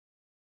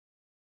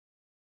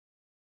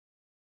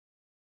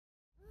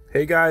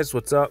Hey guys,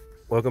 what's up?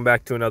 Welcome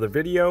back to another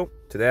video.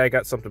 Today I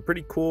got something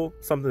pretty cool,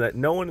 something that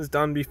no one has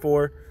done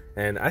before,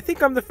 and I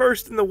think I'm the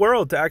first in the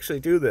world to actually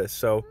do this,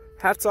 so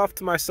hats off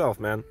to myself,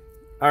 man.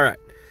 Alright,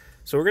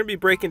 so we're going to be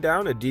breaking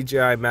down a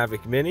DJI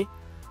Mavic Mini.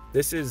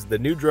 This is the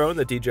new drone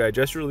that DJI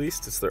just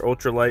released. It's their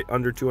ultralight,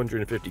 under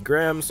 250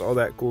 grams, all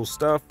that cool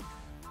stuff.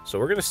 So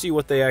we're going to see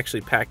what they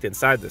actually packed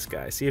inside this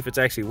guy, see if it's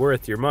actually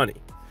worth your money.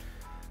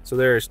 So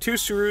there's 2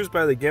 screws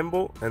by the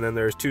gimbal, and then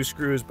there's 2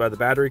 screws by the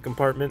battery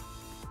compartment.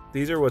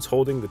 These are what's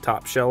holding the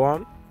top shell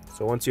on.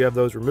 So once you have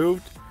those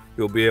removed,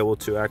 you'll be able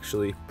to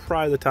actually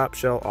pry the top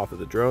shell off of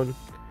the drone.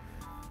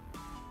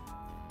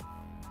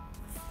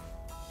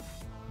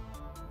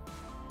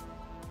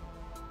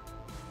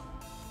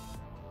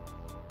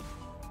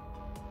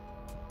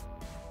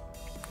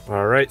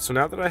 Alright, so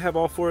now that I have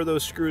all 4 of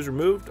those screws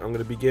removed, I'm going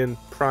to begin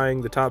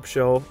prying the top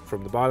shell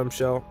from the bottom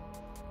shell.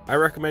 I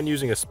recommend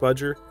using a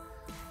spudger.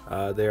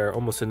 They are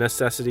almost a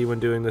necessity when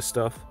doing this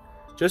stuff.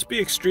 Just be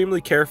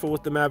extremely careful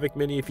with the Mavic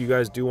Mini if you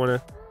guys do want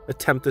to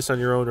attempt this on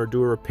your own or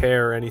do a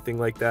repair or anything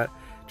like that.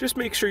 Just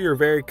make sure you're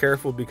very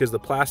careful because the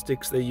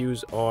plastics they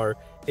use are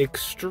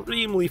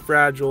extremely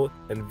fragile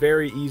and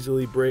very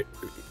easily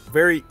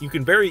you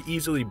can very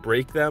easily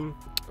break them.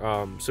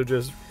 So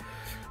just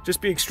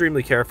be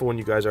extremely careful when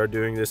you guys are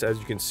doing this. As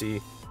you can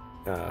see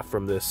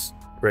from this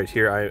right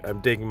here,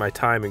 I'm taking my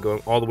time and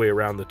going all the way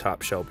around the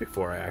top shell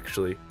before I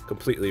actually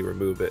completely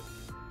remove it.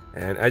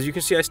 And as you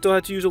can see, I still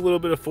had to use a little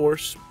bit of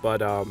force,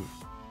 but all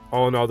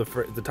in all,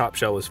 the top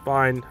shell is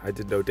fine. I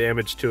did no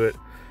damage to it.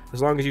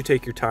 As long as you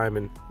take your time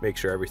and make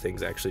sure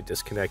everything's actually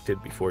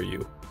disconnected before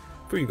you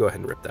go ahead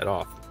and rip that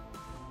off.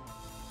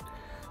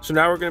 So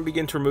now we're going to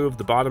begin to remove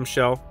the bottom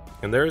shell,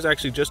 and there is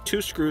actually just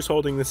 2 screws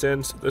holding this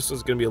in, so this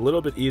is going to be a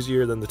little bit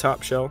easier than the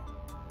top shell.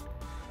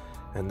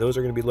 And those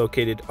are going to be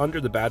located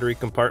under the battery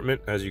compartment,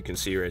 as you can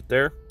see right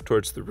there,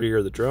 towards the rear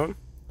of the drone.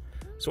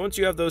 So once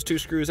you have those 2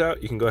 screws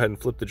out, you can go ahead and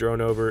flip the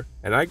drone over,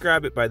 and I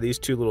grab it by these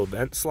 2 little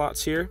vent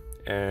slots here,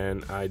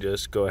 and I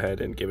just go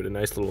ahead and give it a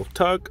nice little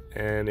tug,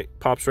 and it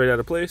pops right out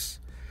of place.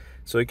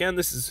 So again,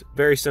 this is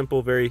very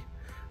simple, very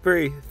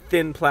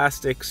thin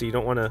plastic, so you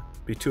don't want to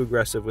be too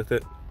aggressive with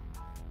it.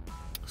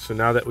 So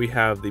now that we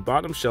have the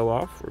bottom shell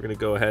off, we're going to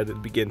go ahead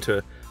and begin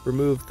to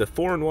remove the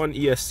 4-in-1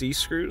 ESC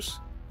screws.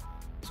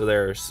 So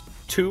there's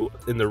 2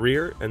 in the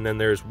rear, and then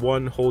there's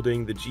 1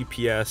 holding the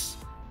GPS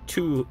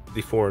to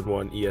the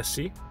 4-in-1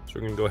 ESC. So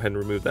we're going to go ahead and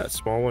remove that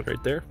small one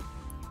right there.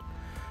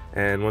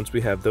 And once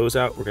we have those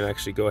out, we're going to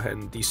actually go ahead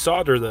and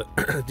desolder the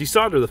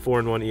desolder the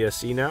 4-in-1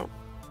 ESC now.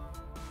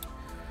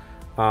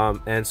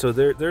 And so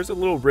there's a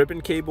little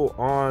ribbon cable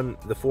on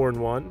the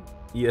 4-in-1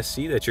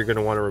 ESC that you're going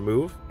to want to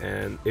remove,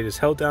 and it is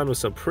held down with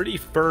some pretty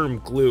firm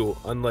glue,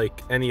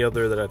 unlike any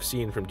other that I've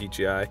seen from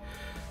DJI.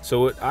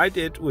 So what I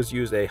did was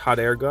use a hot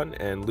air gun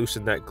and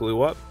loosen that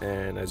glue up,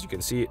 and as you can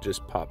see, it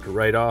just popped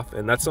right off.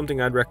 And that's something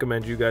I'd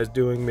recommend you guys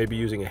doing, maybe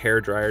using a hair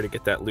dryer to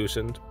get that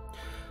loosened.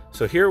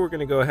 So here we're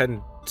going to go ahead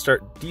and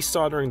start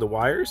desoldering the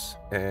wires,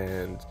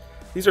 and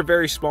these are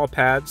very small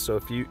pads, so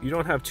if you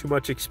don't have too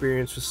much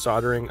experience with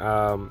soldering,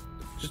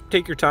 just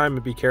take your time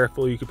and be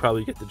careful. You could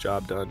probably get the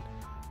job done.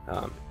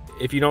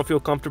 If you don't feel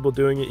comfortable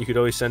doing it, you could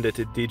always send it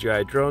to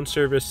DJI Drone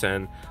Service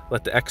and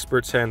let the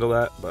experts handle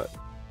that, but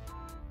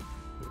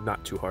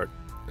not too hard.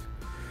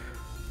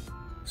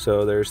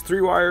 So there's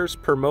 3 wires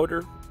per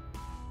motor.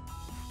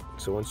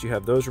 So once you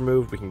have those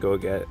removed, we can go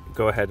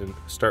ahead and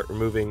start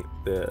removing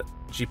the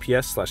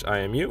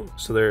GPS/IMU.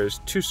 So there's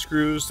 2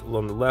 screws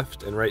along the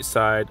left and right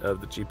side of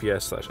the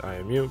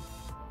GPS/IMU.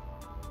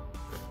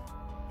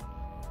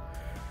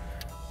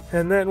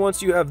 And then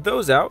once you have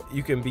those out,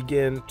 you can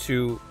begin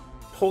to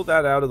pull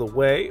that out of the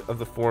way of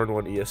the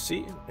 4-in-1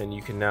 ESC, and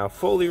you can now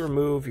fully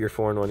remove your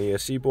 4-in-1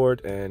 ESC board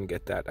and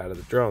get that out of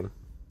the drone.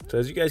 So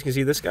as you guys can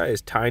see, this guy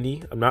is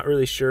tiny. I'm not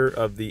really sure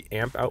of the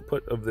amp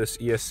output of this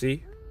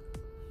ESC,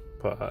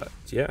 but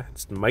yeah,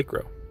 it's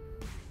micro.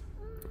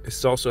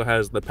 This also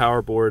has the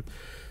power board,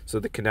 so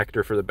the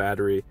connector for the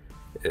battery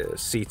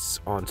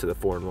seats onto the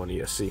 4-in-1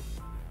 ESC.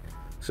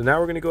 So now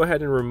we're going to go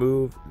ahead and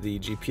remove the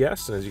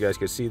GPS, and as you guys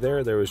can see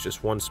there was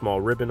just 1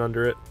 small ribbon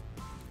under it.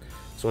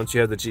 So once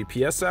you have the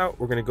GPS out,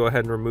 we're going to go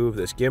ahead and remove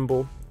this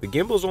gimbal. The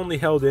gimbal is only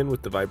held in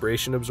with the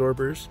vibration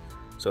absorbers,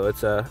 so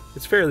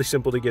it's fairly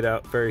simple to get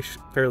out,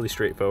 fairly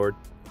straightforward.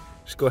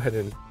 Just go ahead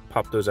and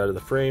pop those out of the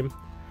frame.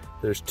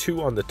 There's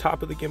 2 on the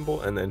top of the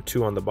gimbal and then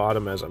 2 on the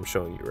bottom, as I'm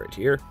showing you right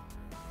here.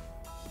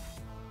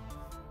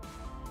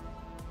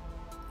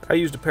 I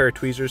used a pair of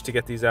tweezers to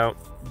get these out.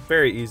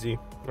 Very easy,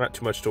 not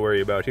too much to worry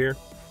about here.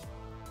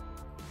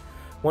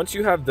 Once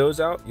you have those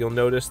out, you'll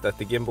notice that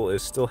the gimbal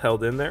is still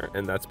held in there,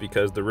 and that's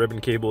because the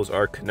ribbon cables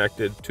are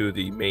connected to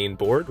the main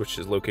board, which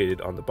is located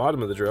on the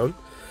bottom of the drone.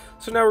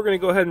 So now we're going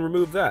to go ahead and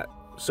remove that.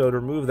 So to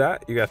remove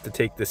that, you have to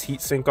take this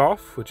heat sink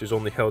off, which is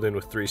only held in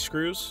with 3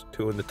 screws,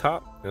 2 in the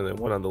top and then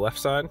 1 on the left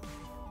side.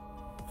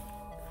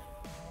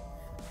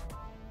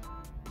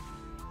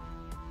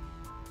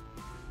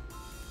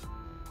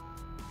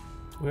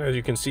 As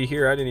you can see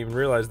here, I didn't even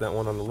realize that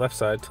one on the left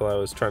side till I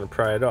was trying to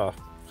pry it off.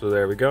 So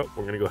there we go.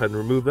 We're going to go ahead and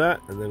remove that,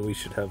 and then we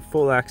should have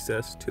full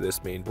access to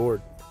this main board.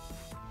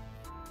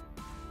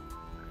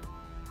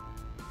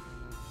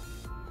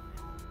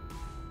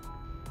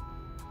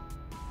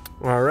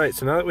 Alright,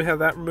 so now that we have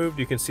that removed,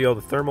 you can see all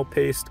the thermal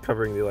paste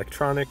covering the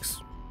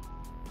electronics.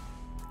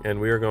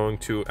 And we are going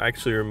to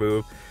actually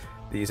remove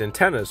these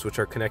antennas, which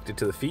are connected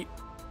to the feet.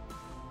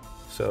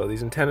 So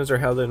these antennas are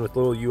held in with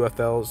little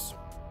UFLs,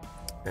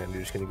 and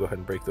you're just going to go ahead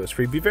and break those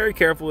free. Be very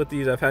careful with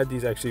these. I've had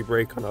these actually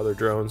break on other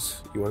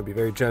drones. You want to be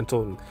very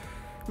gentle and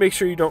make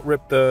sure you don't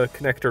rip the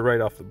connector right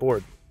off the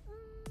board.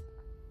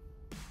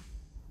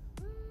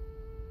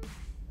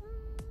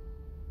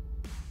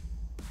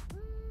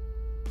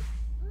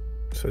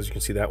 So as you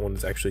can see, that one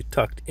is actually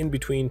tucked in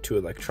between two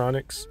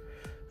electronics.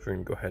 So we're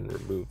going to go ahead and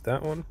remove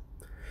that one.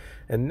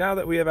 And now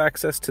that we have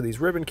access to these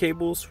ribbon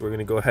cables, we're going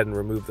to go ahead and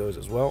remove those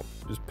as well.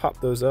 Just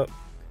pop those up.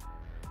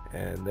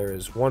 And there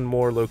is one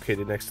more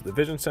located next to the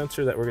vision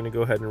sensor that we're going to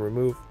go ahead and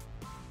remove.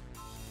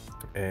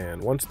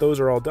 And once those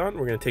are all done,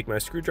 we're going to take my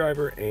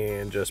screwdriver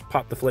and just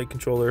pop the flight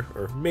controller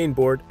or main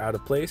board out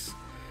of place.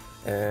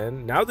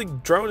 And now the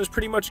drone is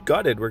pretty much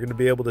gutted. We're going to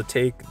be able to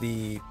take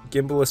the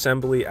gimbal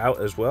assembly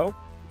out as well.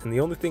 And the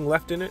only thing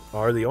left in it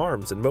are the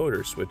arms and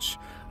motors, which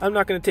I'm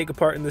not going to take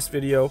apart in this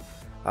video.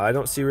 I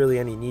don't see really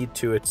any need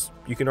to.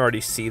 You can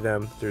already see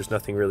them. There's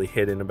nothing really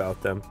hidden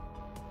about them.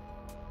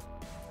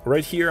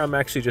 Right here, I'm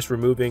actually just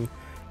removing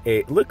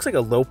it looks like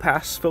a low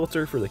pass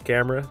filter for the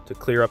camera to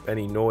clear up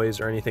any noise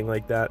or anything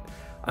like that.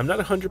 I'm not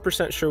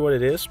 100% sure what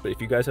it is, but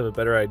if you guys have a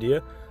better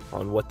idea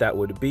on what that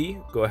would be,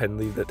 go ahead and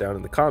leave that down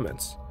in the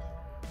comments.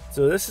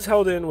 So this is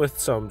held in with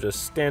some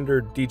just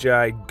standard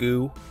DJI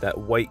goo, that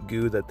white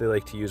goo that they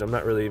like to use. I'm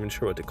not really even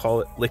sure what to call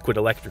it. Liquid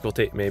electrical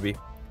tape maybe.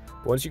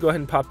 But once you go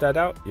ahead and pop that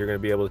out, you're going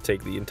to be able to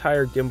take the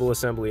entire gimbal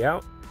assembly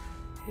out.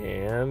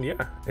 And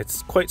yeah,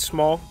 it's quite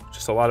small,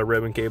 just a lot of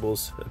ribbon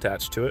cables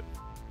attached to it.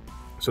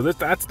 So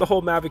that's the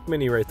whole Mavic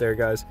Mini right there,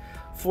 guys.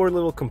 4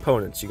 little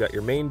components. You got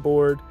your main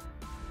board,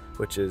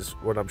 which is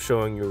what I'm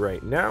showing you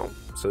right now.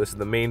 So this is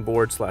the main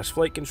board slash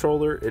flight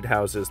controller. It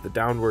houses the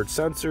downward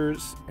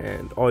sensors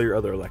and all your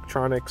other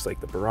electronics like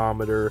the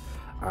barometer,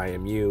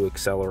 IMU,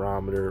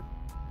 accelerometer.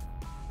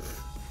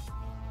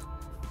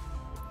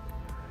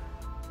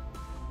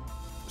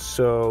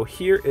 So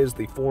here is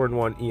the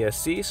 4-in-1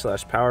 ESC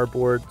slash power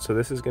board. So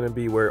this is going to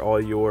be where all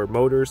your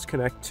motors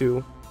connect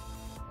to.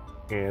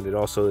 And it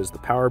also is the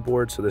power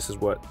board. So this is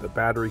what the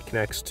battery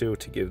connects to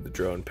give the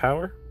drone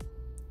power.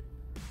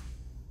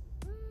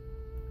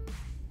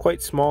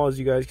 Quite small, as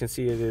you guys can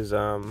see. It is,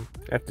 I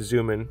have to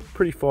zoom in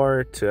pretty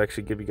far to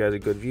actually give you guys a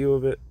good view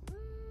of it.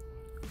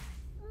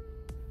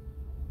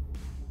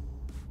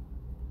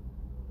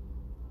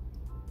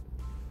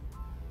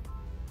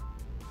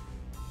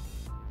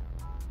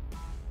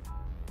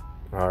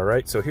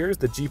 Alright, so here's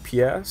the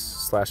GPS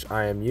slash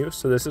IMU.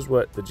 So this is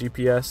what the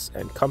GPS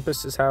and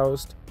compass is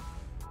housed.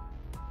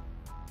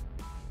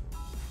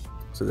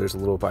 So there's a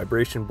little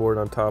vibration board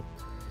on top.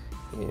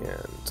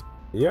 And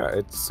yeah,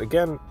 it's,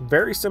 again,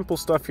 very simple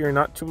stuff here,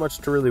 not too much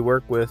to really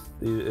work with.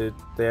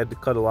 They had to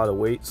cut a lot of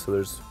weight, so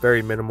there's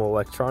very minimal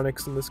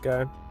electronics in this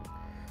guy.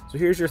 So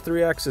here's your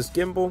 3-axis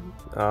gimbal,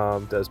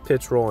 does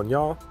pitch, roll, and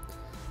yaw.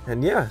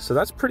 And yeah, so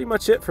that's pretty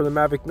much it for the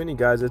Mavic Mini,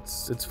 guys.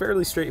 It's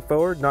fairly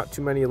straightforward, not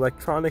too many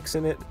electronics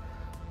in it.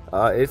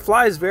 It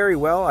flies very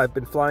well. I've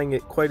been flying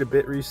it quite a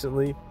bit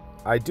recently.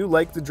 I do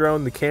like the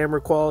drone. The camera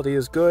quality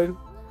is good.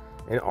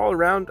 And all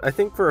around, I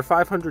think for a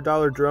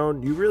 $500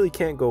 drone, you really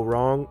can't go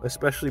wrong,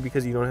 especially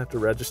because you don't have to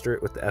register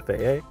it with the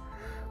FAA.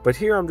 But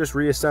here I'm just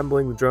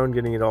reassembling the drone,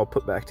 getting it all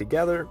put back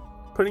together.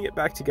 Putting it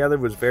back together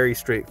was very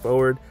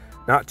straightforward,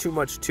 not too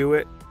much to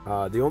it.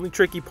 The only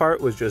tricky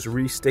part was just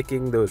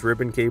resticking those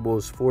ribbon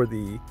cables for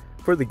the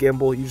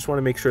gimbal. You just want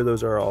to make sure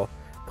those are all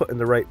put in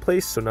the right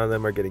place so none of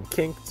them are getting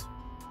kinked.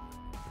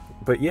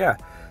 But yeah,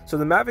 so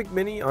the Mavic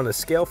Mini, on a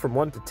scale from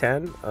 1 to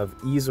 10 of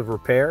ease of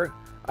repair,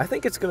 I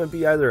think it's going to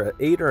be either an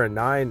 8 or a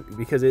 9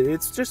 because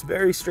it's just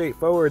very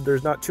straightforward.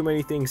 There's not too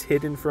many things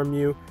hidden from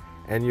you,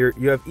 and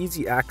you have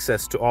easy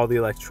access to all the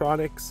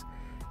electronics.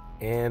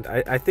 And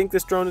I think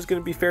this drone is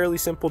going to be fairly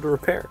simple to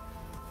repair.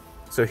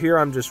 So here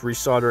I'm just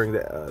resoldering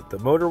the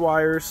motor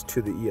wires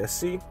to the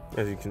ESC.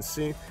 As you can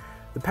see,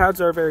 the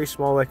pads are very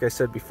small, like I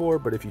said before,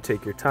 but if you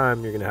take your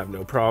time, you're going to have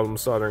no problem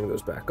soldering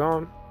those back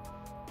on.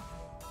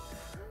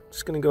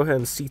 Just going to go ahead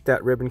and seat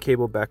that ribbon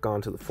cable back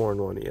onto the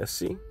 4-in-1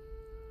 ESC.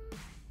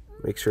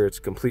 Make sure it's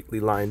completely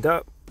lined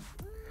up.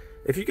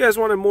 If you guys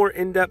want a more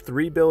in-depth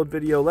rebuild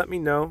video, let me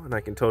know, and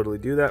I can totally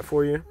do that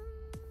for you.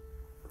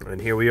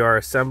 And here we are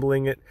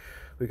assembling it.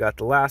 We got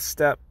the last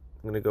step.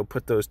 I'm going to go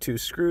put those 2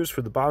 screws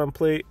for the bottom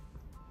plate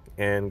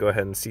and go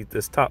ahead and seat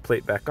this top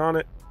plate back on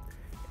it.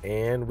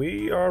 And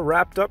we are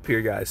wrapped up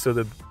here, guys. So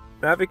the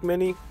Mavic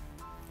Mini,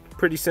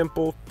 pretty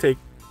simple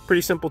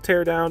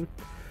teardown.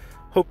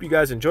 Hope you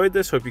guys enjoyed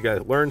this. Hope you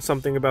guys learned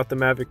something about the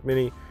Mavic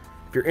Mini.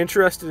 If you're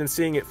interested in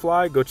seeing it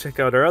fly, go check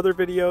out our other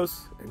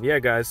videos. And yeah,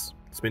 guys,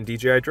 it's been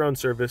DJI Drone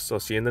Service. I'll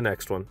see you in the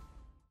next one.